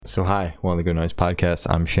So hi, one of the Good Noise Podcasts.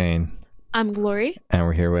 I'm Shane. I'm Glory. And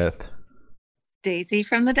we're here with Daisy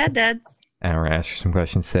from the Dead Deads. And we're going to ask you some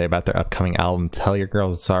questions today about their upcoming album, Tell Your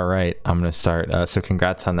Girls It's Alright. I'm going to start. So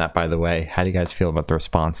congrats on that, by the way. How do you guys feel about the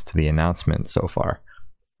response to the announcement so far?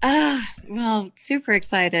 Well, super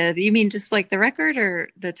excited. You mean just like the record or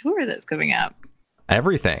the tour that's coming up?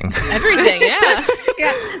 Everything. Everything, yeah.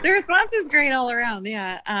 Yeah, the response is great all around.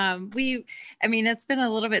 Yeah. It's been a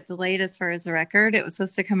little bit delayed as far as the record. It was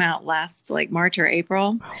supposed to come out last like March or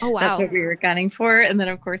April. Oh, wow. That's what we were gunning for. And then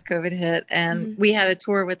of course COVID hit and we had a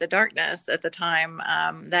tour with The Darkness at the time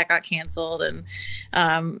that got canceled, and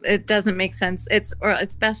it doesn't make sense.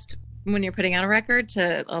 It's best when you're putting out a record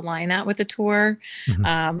to align that with the tour.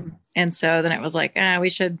 And so then it was like, we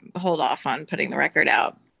should hold off on putting the record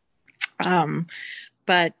out.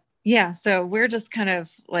 But yeah, so we're just kind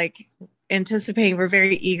of like anticipating, we're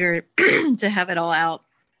very eager to have it all out,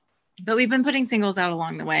 but we've been putting singles out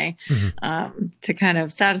along the way, to kind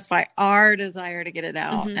of satisfy our desire to get it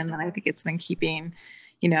out. And then I think it's been keeping,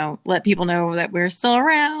 let people know that we're still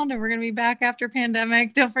around and we're going to be back after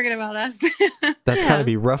pandemic. Don't forget about us. That's got to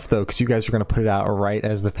be rough though, because you guys were going to put it out right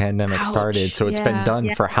as the pandemic started. So it's been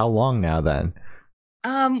done for how long now then?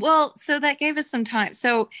 Well, so that gave us some time.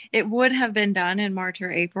 So it would have been done in March or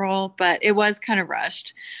April, but it was kind of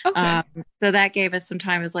rushed. Okay. So that gave us some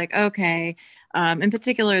time. It was like, okay, in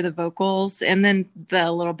particular, the vocals and then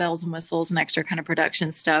the little bells and whistles and extra kind of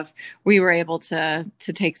production stuff, we were able to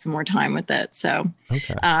take some more time with it. So,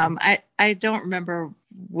 I don't remember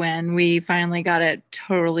when we finally got it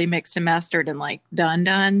totally mixed and mastered and like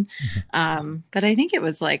done. But I think it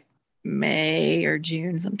was like May or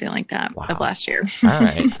June, something like that of last year. All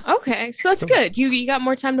right. Okay, so that's good. You got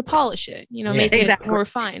more time to polish it, make it more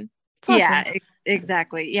refined. Awesome. Yeah,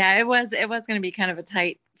 exactly. Yeah, it was going to be kind of a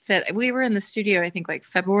tight fit. We were in the studio, I think like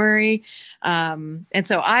February. And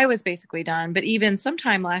so I was basically done, but even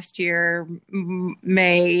sometime last year,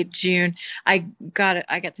 May, June, I got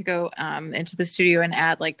to go into the studio and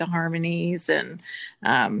add like the harmonies and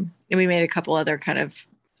we made a couple other kind of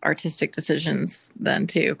artistic decisions then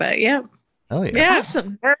too, but yeah. Oh yeah.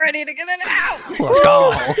 Awesome. We're ready to get it out. Let's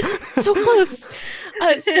go. So close.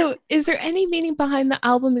 So is there any meaning behind the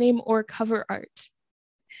album name or cover art?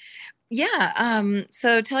 Yeah.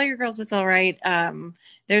 So Tell Your Girls It's Alright.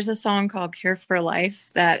 There's a song called Cure for Life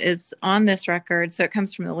that is on this record. So it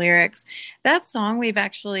comes from the lyrics. That song we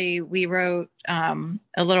wrote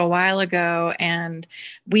a little while ago, and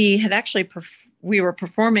we had actually we were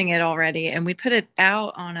performing it already, and we put it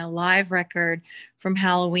out on a live record from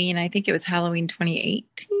Halloween. I think it was Halloween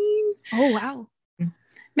 2018. Oh, wow.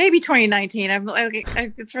 Maybe 2019.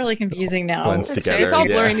 It's really confusing now. Blends together, it's all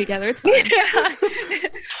blurring together. It's fine. Yeah.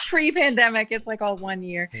 Pre-pandemic, it's like all 1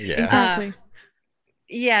 year. Yeah. Exactly.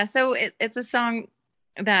 So it's a song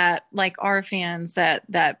that like our fans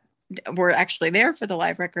that were actually there for the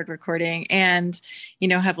live record recording and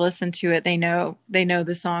have listened to it, they know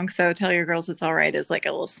the song. So Tell Your Girls It's Alright is like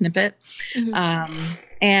a little snippet.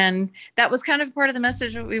 And that was kind of part of the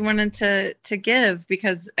message that we wanted to give,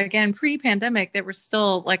 because again, pre-pandemic there were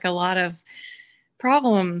still like a lot of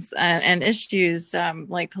problems and issues,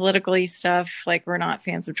 like politically stuff. Like we're not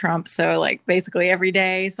fans of Trump, so like basically every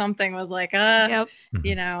day something was like and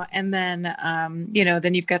then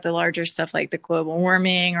then you've got the larger stuff like the global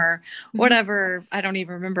warming or whatever. I don't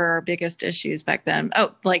even remember our biggest issues back then.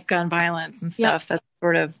 Like gun violence and stuff. That's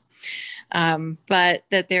sort of but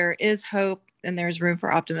that there is hope and there's room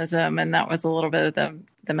for optimism, and that was a little bit of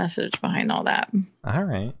the message behind all that. All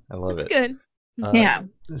right, I love That's it. good. Yeah.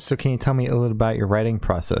 So can you tell me a little about your writing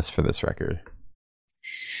process for this record?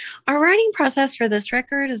 Our writing process for this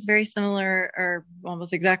record is very similar, or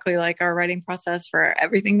almost exactly like our writing process for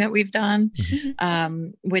everything that we've done,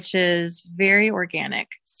 which is very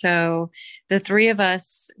organic. So the three of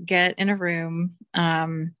us get in a room.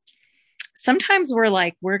 Sometimes we're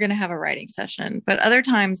like, we're going to have a writing session, but other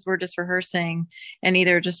times we're just rehearsing and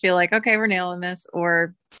either just feel like, okay, we're nailing this,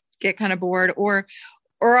 or get kind of bored, or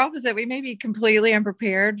opposite, we may be completely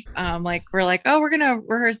unprepared. Like we're like, oh, we're going to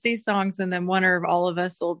rehearse these songs. And then one or all of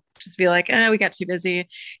us will just be like, we got too busy.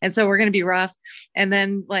 And so we're going to be rough. And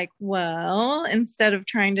then like, well, instead of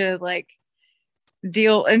trying to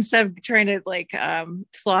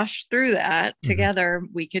slosh through that together,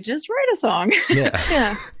 we could just write a song.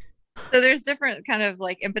 Yeah. So there's different kind of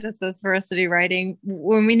like impetuses for us to do writing.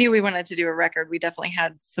 When we knew we wanted to do a record, we definitely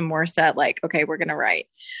had some more set, like, okay, we're going to write.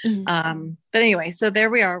 But anyway, so there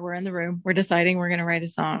we are. We're in the room. We're deciding we're going to write a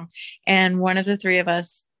song. And one of the three of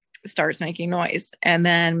us starts making noise. And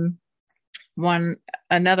then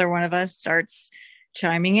another one of us starts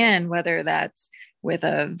chiming in, whether that's with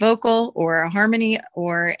a vocal or a harmony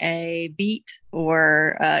or a beat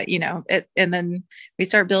or and then we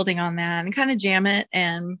start building on that and kind of jam it,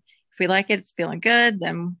 and if we like it, it's feeling good,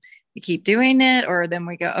 then we keep doing it, or then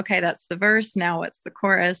we go, okay, that's the verse, now what's the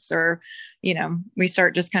chorus, or we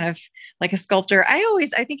start just kind of like a sculpture. I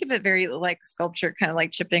think of it very like sculpture, kind of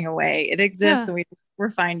like chipping away. It exists, and we're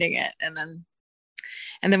finding it, and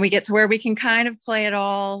then we get to where we can kind of play it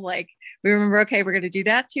all. Like we remember, okay, we're going to do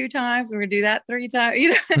that 2 times. We're going to do that 3 times.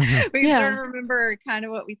 We sort of remember kind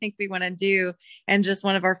of what we think we want to do. And just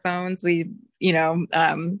one of our phones, we,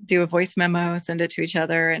 do a voice memo, send it to each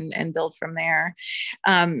other and build from there.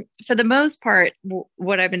 For the most part,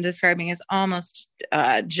 what I've been describing is almost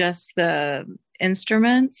just the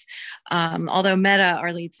instruments. Although Meta,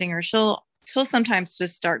 our lead singer, she'll sometimes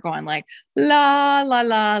just start going like la la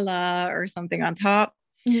la la or something on top.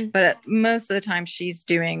 Mm-hmm. But most of the time she's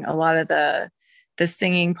doing a lot of the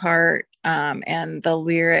singing part and the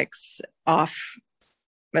lyrics off,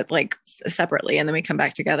 but like separately. And then we come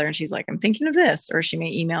back together and she's like, I'm thinking of this, or she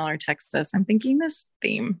may email or text us, I'm thinking this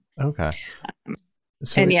theme. Okay.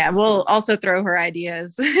 We'll also throw her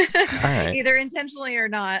ideas right. either intentionally or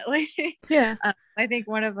not. Like, I think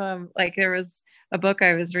one of them, like there was a book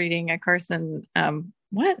I was reading, not Carson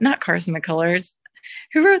McCullers.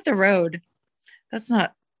 Who wrote The Road? That's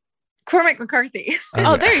not Cormac McCarthy.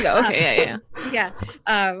 Oh, there you go. Okay. Yeah.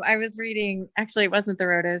 I was reading, actually it wasn't The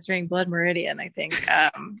Road. I was reading Blood Meridian, I think,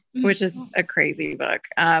 which is a crazy book.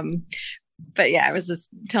 But yeah, I was just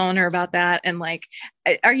telling her about that. And like,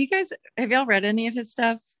 have y'all read any of his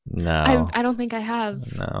stuff? No, I don't think I have.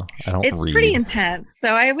 No, I don't. It's pretty intense.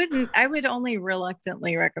 So I would only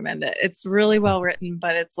reluctantly recommend it. It's really well written,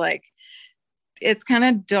 but it's like, it's kind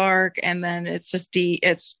of dark, and then it's just deep.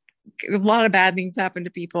 It's a lot of bad things happen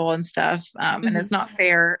to people and stuff. And it's not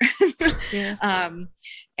fair.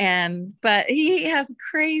 But he has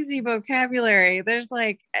crazy vocabulary. There's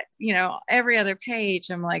like, every other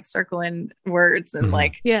page I'm like circling words and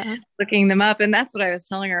looking them up. And that's what I was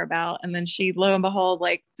telling her about. And then she, lo and behold,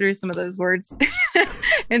 like threw some of those words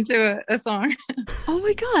into a song. Oh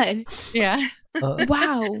my God. Yeah.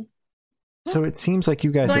 Wow. So it seems like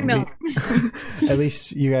you guys, at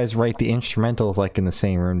least you guys write the instrumentals like in the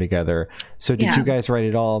same room together. So did you guys write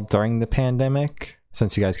it all during the pandemic,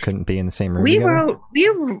 since you guys couldn't be in the same room together?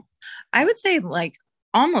 I would say like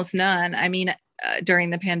almost none. I mean, during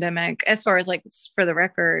the pandemic, as far as like for the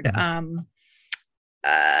record, I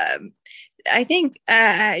think,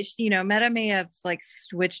 Meta may have like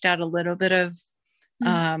switched out a little bit of,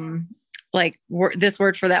 this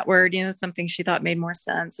word for that word, something she thought made more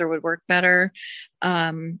sense or would work better.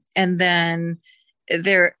 And then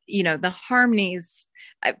there, the harmonies,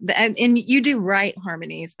 and you do write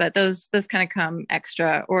harmonies, but those kind of come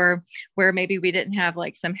extra, or where maybe we didn't have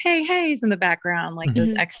like some heys in the background, like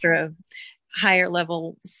those extra higher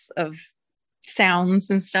levels of sounds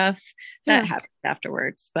and stuff that happened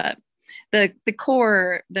afterwards. But the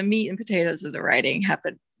core, the meat and potatoes of the writing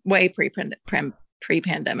happened way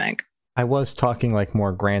pre-pandemic. I was talking like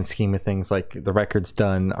more grand scheme of things, like the record's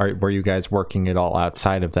done. Were you guys working it all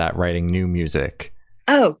outside of that, writing new music?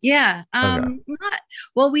 Oh yeah.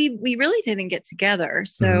 We really didn't get together.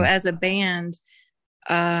 So as a band,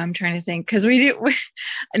 I'm trying to think, because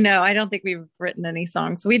no, I don't think we've written any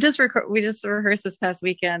songs. We just rehearsed this past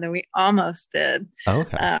weekend and we almost did. Oh,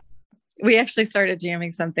 okay. We actually started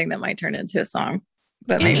jamming something that might turn into a song,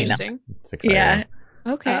 but maybe not. It's exciting. Yeah.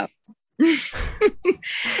 Okay.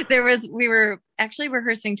 We were actually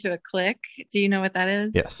rehearsing to a click. Do you know what that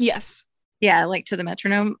is? Yes. Yeah, like to the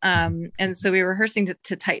metronome. And so we were rehearsing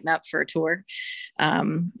to tighten up for a tour.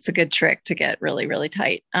 It's a good trick to get really, really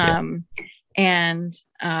tight. And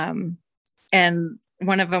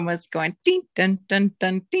one of them was going ding dun dun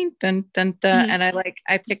dun ding dun dun dun, and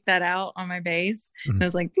I picked that out on my bass, and I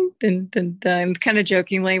was like ding dun dun dun, kind of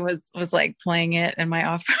jokingly was like playing it in my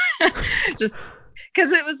off, just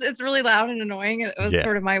because it's really loud and annoying. It was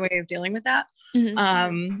sort of my way of dealing with that.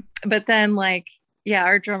 But then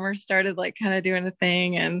our drummer started like kind of doing a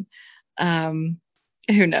thing, and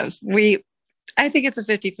who knows, I think it's a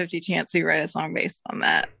 50-50 chance we write a song based on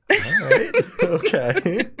that. All right.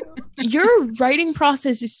 Okay. Your writing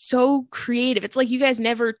process is so creative. It's like you guys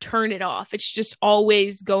never turn it off. It's just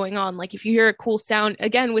always going on. Like if you hear a cool sound,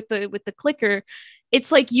 again with the clicker, it's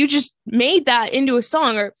like you just made that into a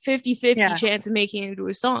song, or 50-50 chance of making it into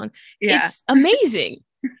a song. Yeah. It's amazing.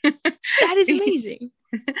 That is amazing.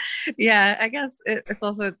 Yeah, I guess it's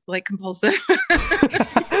also like compulsive.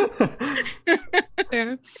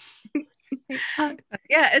 Fair.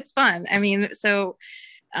 Yeah, it's fun. I mean, so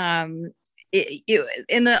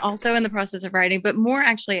also in the process of writing, but more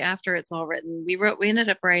actually after it's all written. We ended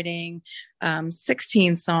up writing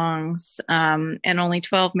 16 songs, and only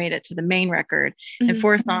 12 made it to the main record. And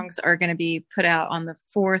 4 songs are going to be put out on the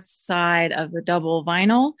 4th side of the double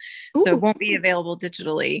vinyl. Ooh. So it won't be available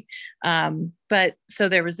digitally. But so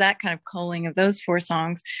there was that kind of culling of those 4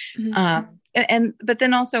 songs. But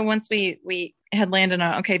then also once we had landed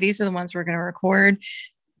on, okay, these are the ones we're going to record,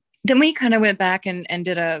 then we kind of went back and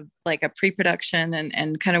did a pre-production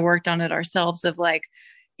and kind of worked on it ourselves of like,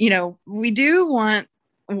 we do want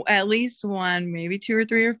at least 1, maybe 2 or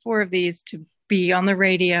 3 or 4 of these to be on the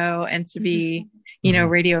radio and to be,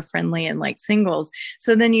 radio friendly and like singles.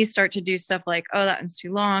 So then you start to do stuff like, oh, that one's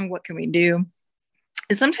too long. What can we do?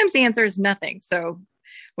 And sometimes the answer is nothing. So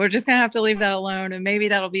we're just going to have to leave that alone. And maybe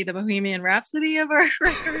that'll be the Bohemian Rhapsody of our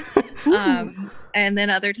record. And then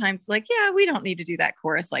other times like, yeah, we don't need to do that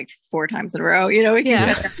chorus like 4 times in a row. We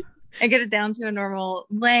can get it down to a normal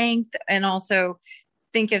length, and also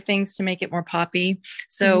think of things to make it more poppy.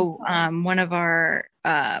 So one of our,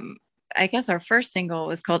 I guess our first single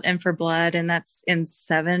was called In for Blood, and that's in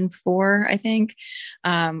 7/4, I think,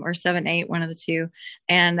 or 7/8, one of the two.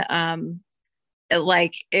 And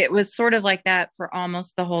it was sort of like that for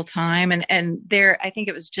almost the whole time. And there, I think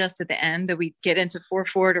it was just at the end that we get into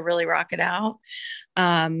 4/4 to really rock it out.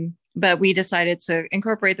 But we decided to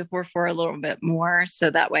incorporate the 4/4 a little bit more. So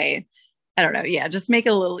that way, I don't know. Yeah. Just make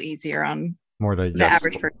it a little easier on more the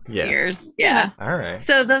average for years. Yeah. All right.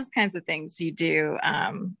 So those kinds of things you do.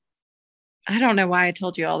 I don't know why I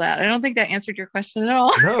told you all that. I don't think that answered your question at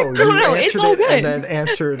all. No, no, it's all good. And then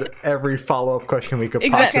answered every follow-up question we could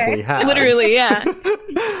possibly have. Literally, yeah.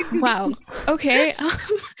 Wow. Okay.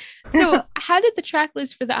 So how did the track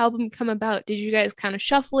list for the album come about? Did you guys kind of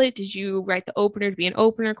shuffle it? Did you write the opener to be an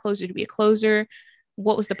opener, closer to be a closer?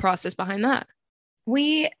 What was the process behind that?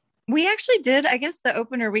 We actually did, I guess the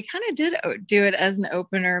opener, we kind of did do it as an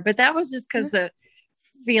opener, but that was just because the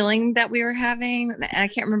feeling that we were having, and I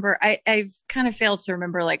can't remember, I've kind of failed to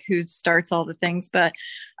remember like who starts all the things, but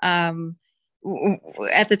at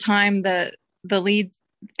the time the leads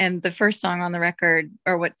and the first song on the record,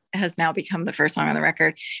 or what has now become the first song on the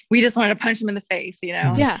record, we just wanted to punch him in the face,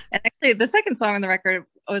 Yeah. And actually the second song on the record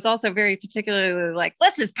was also very particularly like,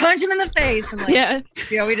 let's just punch him in the face, and like,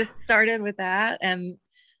 we just started with that. And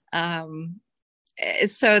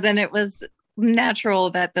so then it was natural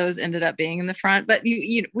that those ended up being in the front, but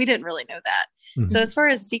we didn't really know that. So as far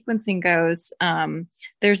as sequencing goes,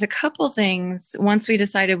 there's a couple things. Once we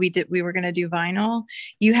decided we were going to do vinyl,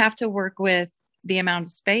 you have to work with the amount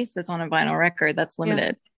of space that's on a vinyl record. That's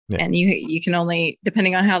limited. And you can only,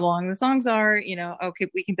 depending on how long the songs are, okay,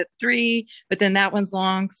 we can fit 3, but then that one's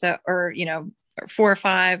long. So, or 4 or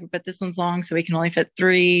 5, but this one's long, so we can only fit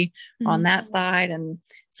 3 on that side, and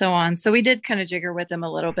so on. So we did kind of jigger with them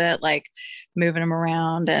a little bit, like moving them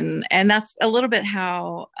around, and that's a little bit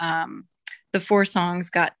how the 4 songs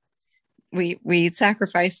got. We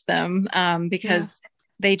sacrificed them because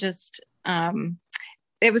they just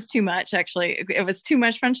it was too much. Actually, it was too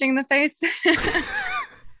much punching in the face.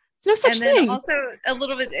 No such thing. Also a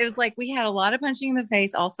little bit, it was like we had a lot of punching in the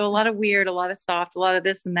face, also a lot of weird, a lot of soft, a lot of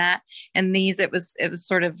this and that. And these, it was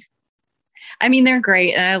sort of, I mean, they're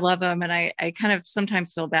great and I love them. And I kind of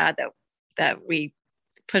sometimes feel bad that we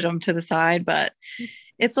put them to the side, but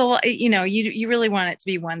it's a lot, you really want it to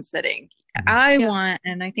be one sitting. I want,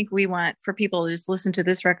 and I think we want for people to just listen to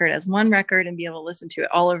this record as one record and be able to listen to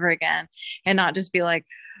it all over again and not just be like,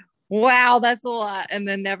 wow, that's a lot, and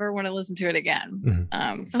then never want to listen to it again.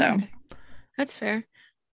 So that's fair.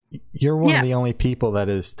 You're one of the only people that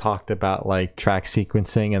has talked about like track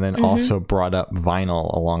sequencing and then also brought up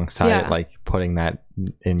vinyl alongside it, like putting that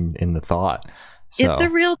in the thought. So, it's a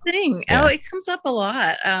real thing. Oh, it comes up a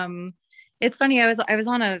lot. It's funny. I was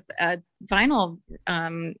on a vinyl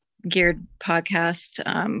geared podcast.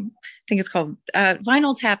 I think it's called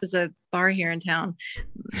Vinyl Tap is a bar here in town.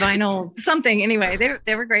 Vinyl something. Anyway,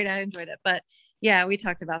 they were great. I enjoyed it. But yeah, we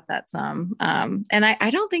talked about that some. And I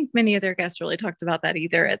don't think many of their guests really talked about that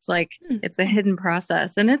either. It's like it's a hidden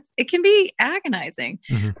process, and it can be agonizing.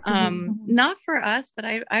 Not for us, but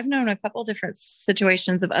I've known a couple different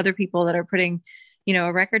situations of other people that are putting,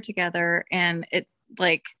 a record together, and it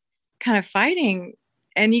like kind of fighting.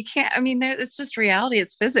 And you can't, it's just reality.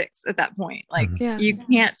 It's physics at that point. Like you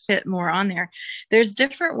can't fit more on there. There's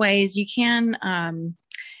different ways you can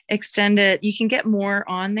extend it. You can get more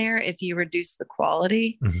on there if you reduce the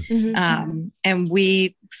quality. And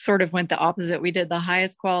we sort of went the opposite. We did the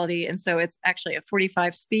highest quality. And so it's actually a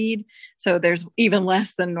 45 speed. So there's even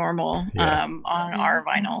less than normal on our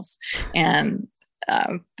vinyls. And,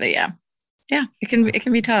 but yeah. yeah, it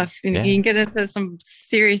can be tough. You can get into some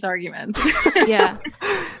serious arguments. Yeah.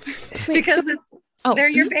 Because they're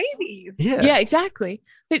your babies. Yeah, exactly.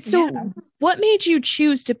 Wait, so what made you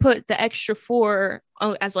choose to put the extra 4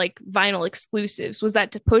 as like vinyl exclusives? Was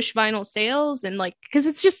that to push vinyl sales? And like, because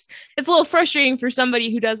it's a little frustrating for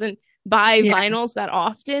somebody who doesn't buy vinyls that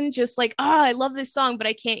often, just like, I love this song, but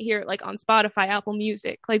I can't hear it like on Spotify, Apple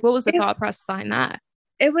Music. Like, what was the thought process behind that?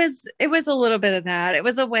 It was a little bit of that. It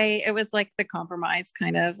was like the compromise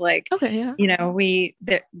kind of like, a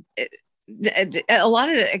lot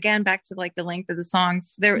of it, again, back to like the length of the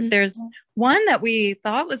songs, there's one that we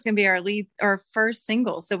thought was going to be our first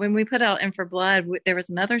single. So when we put out In for Blood, there was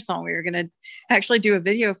another song we were going to actually do a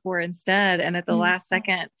video for instead. And at the last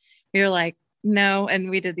second, we were like, no.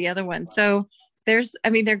 And we did the other one. So they're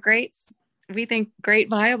great. We think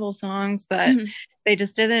great, viable songs, but they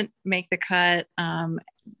just didn't make the cut. But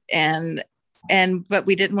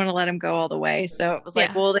we didn't want to let them go all the way. So it was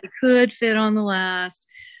like, well, they could fit on the last,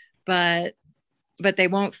 but they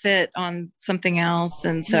won't fit on something else.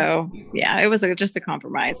 And so, it was just a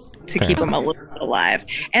compromise to keep them a little bit alive.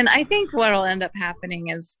 And I think what'll end up happening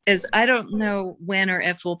is I don't know when or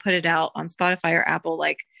if we'll put it out on Spotify or Apple,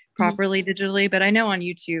 like properly digitally, but I know on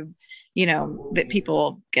YouTube, that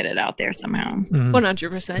people get it out there somehow.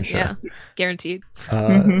 100%. Sure. Yeah. Guaranteed.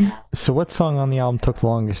 So what song on the album took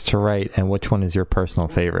longest to write, and which one is your personal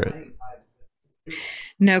favorite?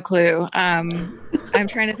 No clue. I'm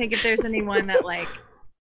trying to think if there's anyone that like,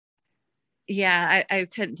 I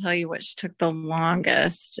couldn't tell you which took the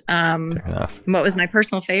longest. Fair enough. What was my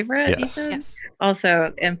personal favorite? Yes.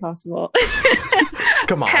 Also impossible.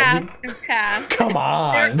 Come on. Pass. Come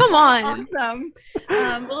on. Awesome.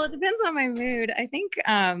 Well, it depends on my mood. I think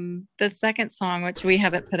the second song, which we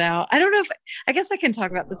haven't put out, I guess I can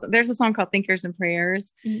talk about this. There's a song called Thinkers and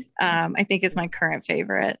Prayers. I think is my current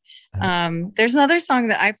favorite. There's another song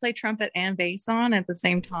that I play trumpet and bass on at the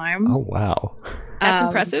same time. Oh, wow. That's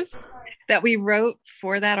impressive. That we wrote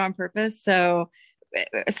for that on purpose. So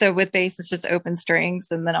with bass, it's just open strings,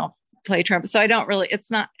 and then I'll play trumpet. So I don't really,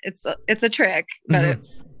 it's a trick, but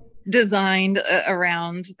it's designed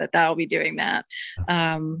around that'll be doing that.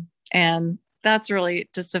 And that's really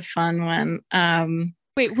just a fun one.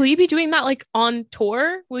 Wait, will you be doing that like on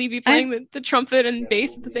tour? Will you be playing the trumpet and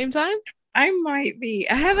bass at the same time? I might be.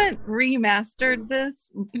 I haven't remastered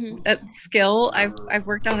this skill. I've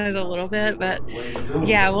worked on it a little bit, but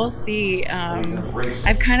we'll see.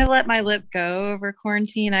 I've kind of let my lip go over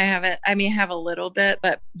quarantine. I have a little bit,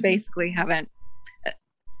 but basically haven't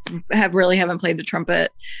played the trumpet.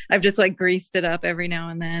 I've just like greased it up every now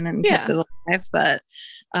and then and kept it alive. But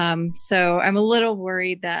so I'm a little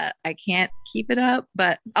worried that I can't keep it up,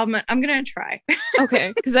 but I'm gonna try.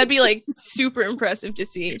 Okay, because that'd be like super impressive to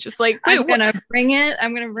see. Just like I'm gonna bring it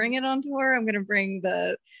on tour. I'm gonna bring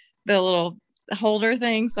the little holder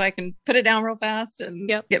thing so I can put it down real fast and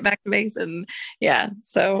get back to bass. And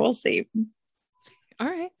so we'll see. All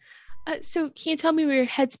right. So can you tell me where your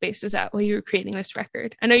headspace was at while you were creating this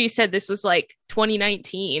record? I know you said this was like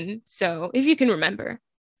 2019, so if you can remember.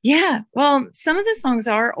 Yeah, well, some of the songs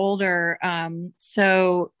are older.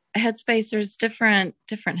 So headspace, there's different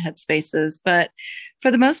headspaces, but for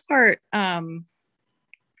the most part, I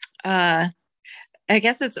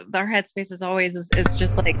guess it's our headspace is always is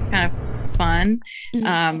just like kind of fun,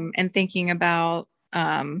 and thinking about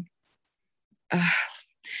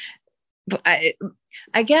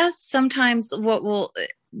I guess sometimes the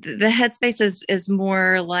headspace is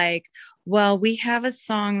more like, well, we have a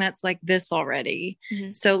song that's like this already.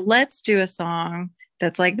 So let's do a song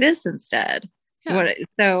that's like this instead. Like if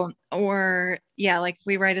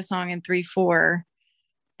we write a song in 3/4,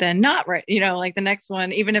 then not right. Like the next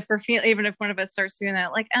one, even if one of us starts doing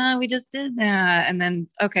that, like, we just did that. And then,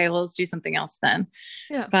 okay, well, let's do something else then.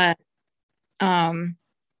 Yeah. But,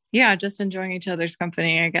 just enjoying each other's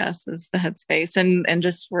company, I guess, is the headspace, and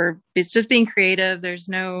it's just being creative. There's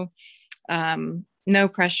no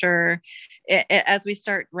pressure as we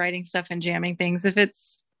start writing stuff and jamming things. If it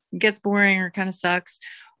gets boring or kind of sucks,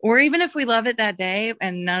 or even if we love it that day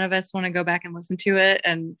and none of us want to go back and listen to it,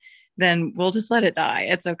 and then we'll just let it die.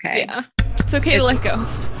 It's okay. Yeah, it's okay to let go.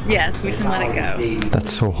 Yes, we can let it go.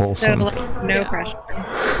 That's so wholesome. So, no pressure.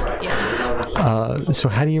 Yeah. So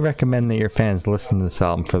how do you recommend that your fans listen to this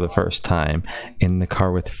album for the first time? In the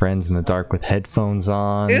car with friends, in the dark with headphones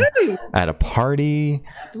on? Ooh. At a party?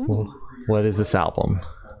 Ooh. What is this album?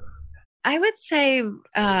 I would say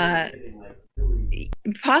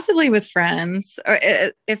Possibly with friends, or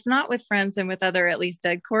if not with friends, and with other at least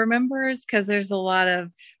deadcore members, because there's a lot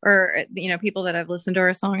of, or people that have listened to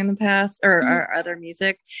our song in the past, or our other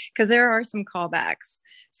music, because there are some callbacks.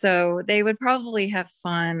 So they would probably have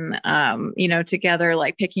fun, together,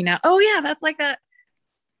 like picking out, oh yeah, that's like that.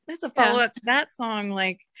 That's a follow up to that song,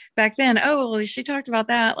 like back then. Oh, well, she talked about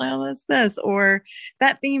that. Well, that's this, or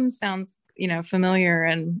that theme sounds, familiar,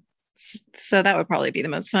 and so that would probably be the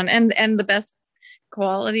most fun and the best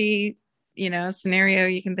quality, scenario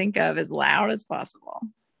you can think of, as loud as possible.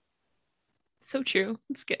 So true.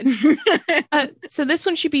 It's good. So this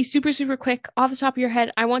one should be super, super quick. Off the top of your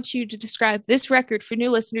head, I want you to describe this record for new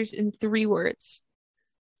listeners in 3 words.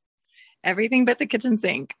 Everything but the kitchen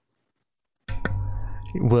sink.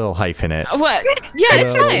 We'll hyphen it. What? Yeah,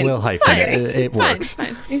 it's fine. We'll hyphen it. It works.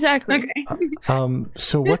 Fine. Exactly. Okay.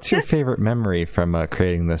 So what's your favorite memory from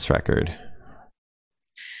creating this record?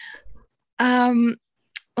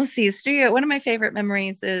 Let's see, studio. One of my favorite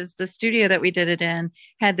memories is the studio that we did it in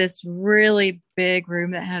had this really big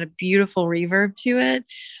room that had a beautiful reverb to it.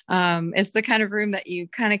 It's the kind of room that you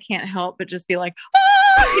kind of can't help but just be like,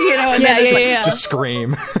 ah! And just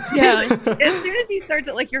scream. Yeah. As soon as you start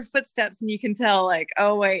to, like, your footsteps, and you can tell, like,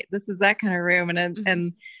 oh wait, this is that kind of room.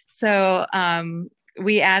 And so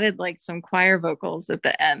we added like some choir vocals at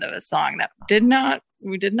the end of a song that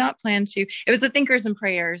we did not plan to. It was the Thinkers and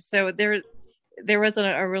Prayers. So there was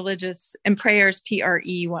a religious, and prayers,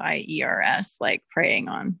 Preyers, like praying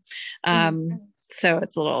on. So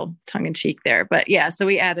it's a little tongue in cheek there, but yeah. So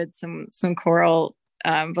we added some choral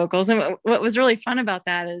vocals, and what was really fun about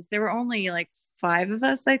that is there were only like 5 of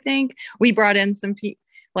us. I think we brought in some people,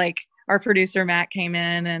 like our producer Matt came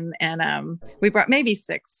in, and we brought maybe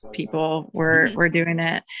 6 people were doing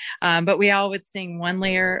it, but we all would sing one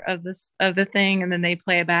layer of the thing, and then they'd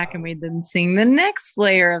play it back, and we'd then sing the next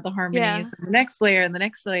layer of the harmonies, and the next layer, and the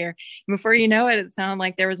next layer. And before you know it, it sounded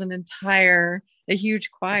like there was a huge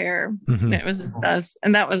choir. It was just us,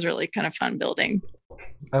 and that was really kind of fun building.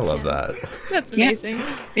 I love that. That's amazing.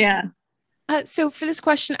 Yeah. So for this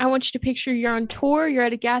question, I want you to picture you're on tour, you're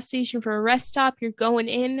at a gas station for a rest stop, you're going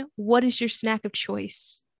in. What is your snack of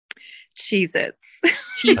choice? Cheez-Its.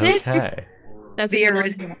 Cheez-Its? Okay. That's the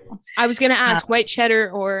original. I was going to ask white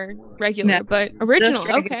cheddar or regular, but original.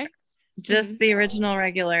 Okay. Just the original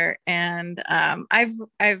regular. And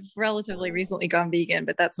I've relatively recently gone vegan,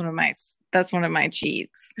 but that's one of my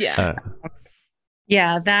cheats. Yeah.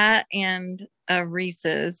 Yeah, that and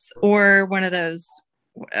Reese's, or one of those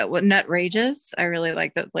nut rages. I really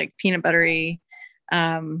like that, like peanut buttery.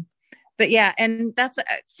 But yeah, and that's,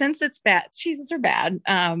 since it's bad, cheeses are bad.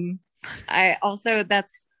 I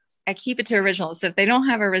keep it to original. So if they don't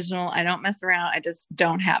have original, I don't mess around. I just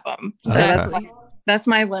don't have them. So that's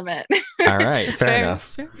my limit. All right, fair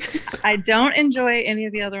enough. I don't enjoy any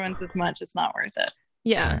of the other ones as much. It's not worth it.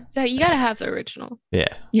 Yeah, so you gotta have the original.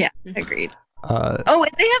 Yeah, agreed. They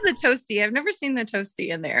have the toasty. I've never seen the toasty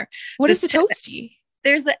in there. What is the toasty?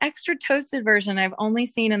 There's an extra toasted version I've only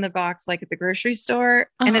seen in the box, like at the grocery store.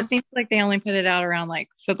 And it seems like they only put it out around like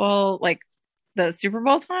football, like the Super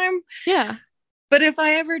Bowl time. Yeah. But if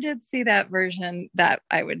I ever did see that version, that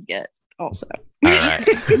I would get also. All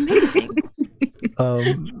right. Amazing.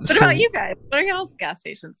 What about you guys? What are y'all's gas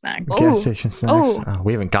station snacks? Gas station snacks? Oh,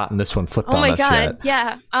 we haven't gotten this one flipped on us yet. Oh my god,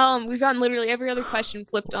 yeah. We've gotten literally every other question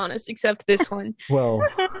flipped on us except this one. Well,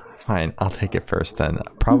 fine. I'll take it first then.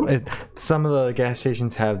 Probably some of the gas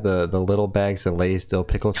stations have the little bags of Lay's dill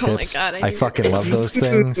pickle chips. Oh my god, I fucking love those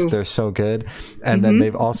things. They're so good. And then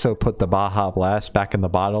they've also put the Baja Blast back in the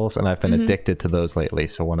bottles, and I've been addicted to those lately.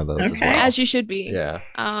 So one of those as well. As you should be. Yeah.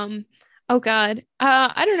 Oh god.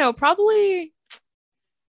 I don't know. Probably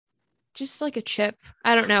just like a chip.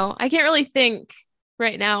 I don't know. I can't really think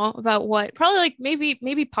right now about what. Probably like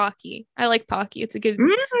maybe Pocky. I like Pocky. It's a good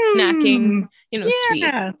snacking, sweet.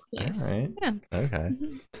 Nice. All right. Yeah. Okay.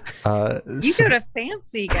 You go to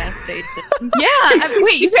fancy gas stations. Yeah.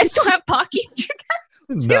 Wait, you guys don't have Pocky at your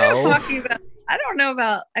gas station? No. I don't know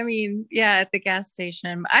about. I mean, yeah, at the gas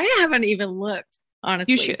station. I haven't even looked.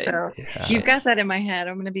 Honestly, you should. So you've got that in my head.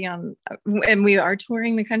 I'm going to be on, and we are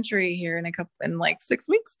touring the country here in like 6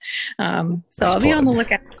 weeks. So I'll be on the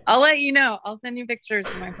lookout. I'll let you know. I'll send you pictures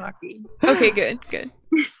of my Pocky. Okay, good.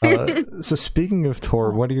 So speaking of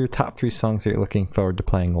tour, what are your top 3 songs that you're looking forward to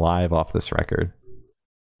playing live off this record?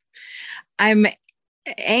 I'm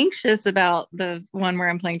anxious about the one where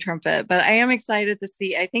I'm playing trumpet, but I am excited to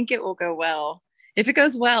see. I think it will go well. If it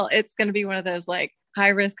goes well, it's going to be one of those like high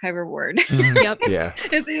risk, high reward. Yep. Yeah.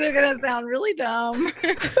 It's either going to sound really dumb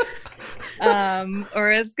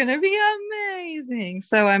or it's going to be amazing.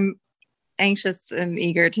 So I'm anxious and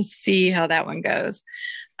eager to see how that one goes.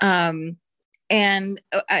 And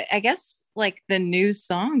I guess like the new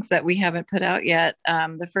songs that we haven't put out yet.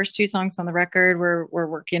 The first 2 songs on the record we're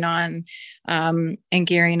working on and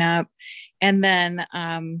gearing up. And then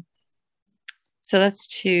so that's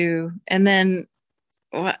 2. And then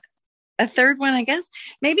a third one, I guess,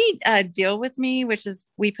 maybe Deal With Me, which is,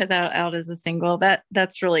 we put that out as a single.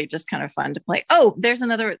 That's really just kind of fun to play. Oh, there's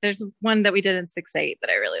one that we did in 6/8 that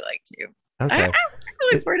I really like too. Okay. I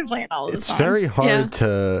look forward to playing all of the songs. It's very hard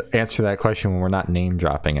to answer that question when we're not name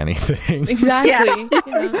dropping anything. Exactly.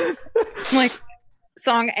 Yeah. Like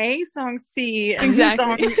song A, song C, and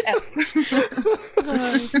exactly. Song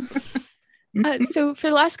F. So for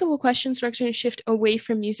the last couple of questions, we're actually going to shift away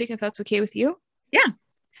from music, if that's okay with you. Yeah.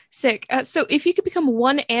 Sick. So if you could become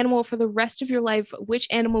one animal for the rest of your life, which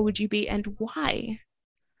animal would you be and why?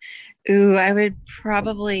 Ooh, I would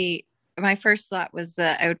probably, my first thought was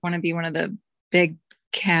that I would want to be one of the big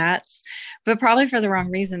cats, but probably for the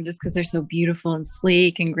wrong reason, just because they're so beautiful and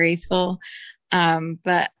sleek and graceful.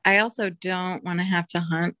 But I also don't want to have to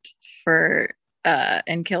hunt for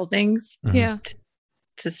and kill things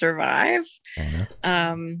to survive.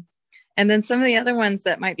 And then some of the other ones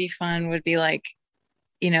that might be fun would be like,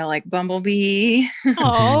 like Bumblebee.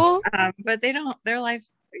 Oh, but their life,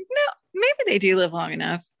 maybe they do live long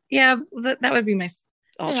enough. Yeah, that would be my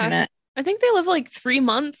alternate. Yeah. I think they live like 3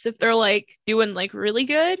 months if they're like doing like really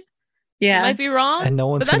good. Yeah. I might be wrong. And no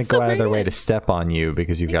one's going to go out of their way to step on you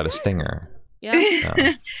because you've got a stinger.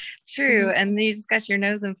 Yeah. True. And you just got your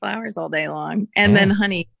nose in flowers all day long. And then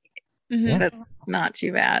honey. Mm-hmm. That's not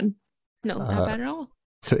too bad. No, not bad at all.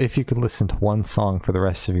 So if you could listen to one song for the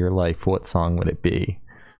rest of your life, what song would it be?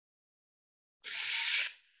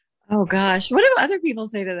 Oh gosh, what do other people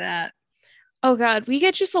say to that? Oh god, we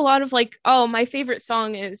get just a lot of like, oh, my favorite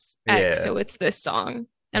song is X, so it's this song.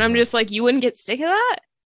 And I'm just like, you wouldn't get sick of that?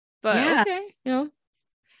 But okay,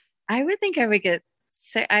 I would think I would get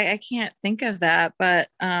sick. I can't think of that, but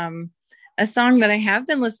a song that I have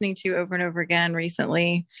been listening to over and over again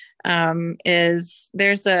recently is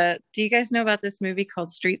do you guys know about this movie called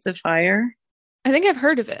Streets of Fire? I think I've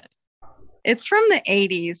heard of it. It's from the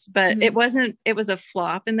 80s, but it was a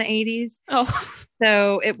flop in the 80s. Oh,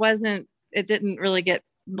 so it didn't really get,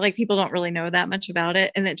 like, people don't really know that much about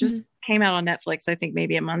it. And it just came out on Netflix, I think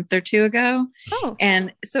maybe a month or 2 ago. Oh,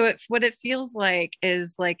 and so what it feels like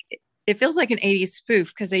is like, it feels like an 80s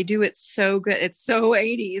spoof because they do it so good. It's so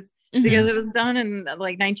 80s. Because it was done in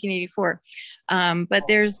like 1984. But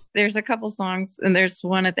there's a couple songs, and there's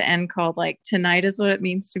one at the end called like Tonight Is What It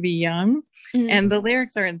Means to Be Young. And the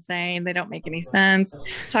lyrics are insane. They don't make any sense.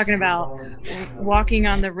 Talking about walking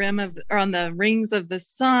on the on the rings of the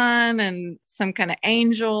sun and some kind of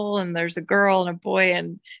angel, and there's a girl and a boy,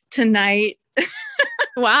 and tonight.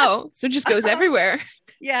 Wow. So it just goes everywhere.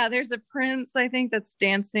 Yeah, there's a prince, I think, that's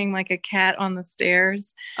dancing like a cat on the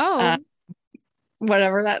stairs. Oh.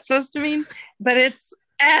 Whatever that's supposed to mean, but it's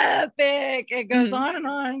epic. It goes on and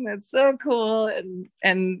on. It's so cool.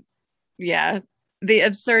 And yeah, the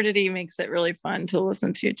absurdity makes it really fun to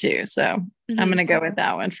listen to too. So I'm going to go with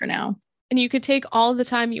that one for now. And you could take all the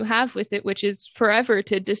time you have with it, which is forever,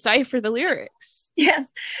 to decipher the lyrics. Yes,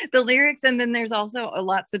 the lyrics. And then there's also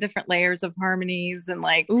lots of different layers of harmonies. And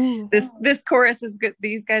like this chorus is good.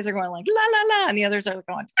 These guys are going like la la la, and the others are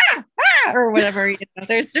going ah ah or whatever.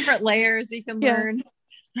 There's different layers you can learn.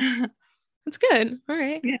 That's good. All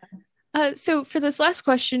right. Yeah. So for this last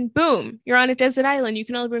question, boom, you're on a desert island. You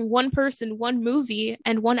can only bring one person, one movie,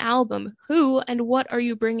 and one album. Who and what are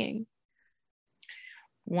you bringing?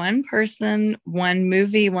 One person, one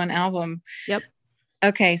movie, one album. Yep.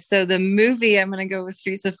 Okay, so the movie, I'm going to go with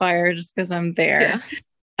Streets of Fire just because I'm there.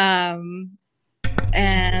 Yeah.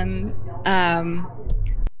 And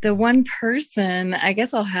the one person, I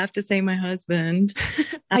guess I'll have to say my husband.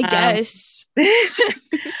 I guess.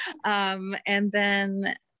 And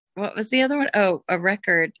then what was the other one? Oh, a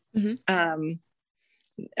record. I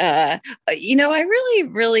really,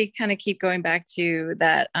 really kind of keep going back to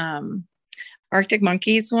that Arctic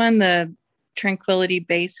Monkeys one, the Tranquility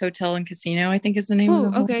Base Hotel and Casino, I think is the name.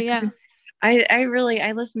 Of the okay, yeah.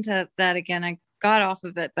 I listened to that again. I got off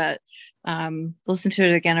of it, but listened to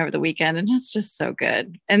it again over the weekend, and it's just so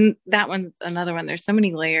good. And that one's another one. There's so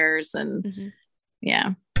many layers, and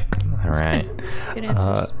yeah. All right. Good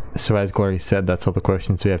answers. So as Glory said, that's all the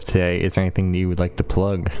questions we have today. Is there anything that you would like to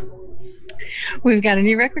plug? We've got a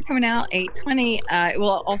new record coming out, 8/20. It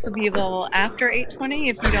will also be available after 8/20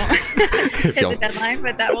 if you don't hit the deadline,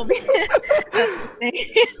 but that will be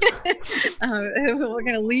we're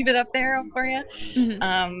going to leave it up there for you.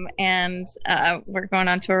 Mm-hmm. And we're going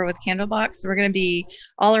on tour with Candlebox. We're going to be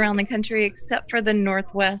all around the country except for the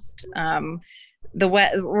Northwest.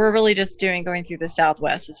 We're really just going through the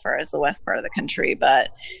Southwest as far as the west part of the country, but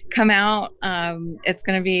come out. It's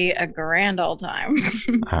going to be a grand old time.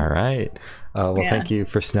 All right. Thank you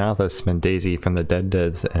for now. This has been Daisy from the Dead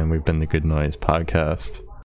Deads, and we've been the Good Noise Podcast.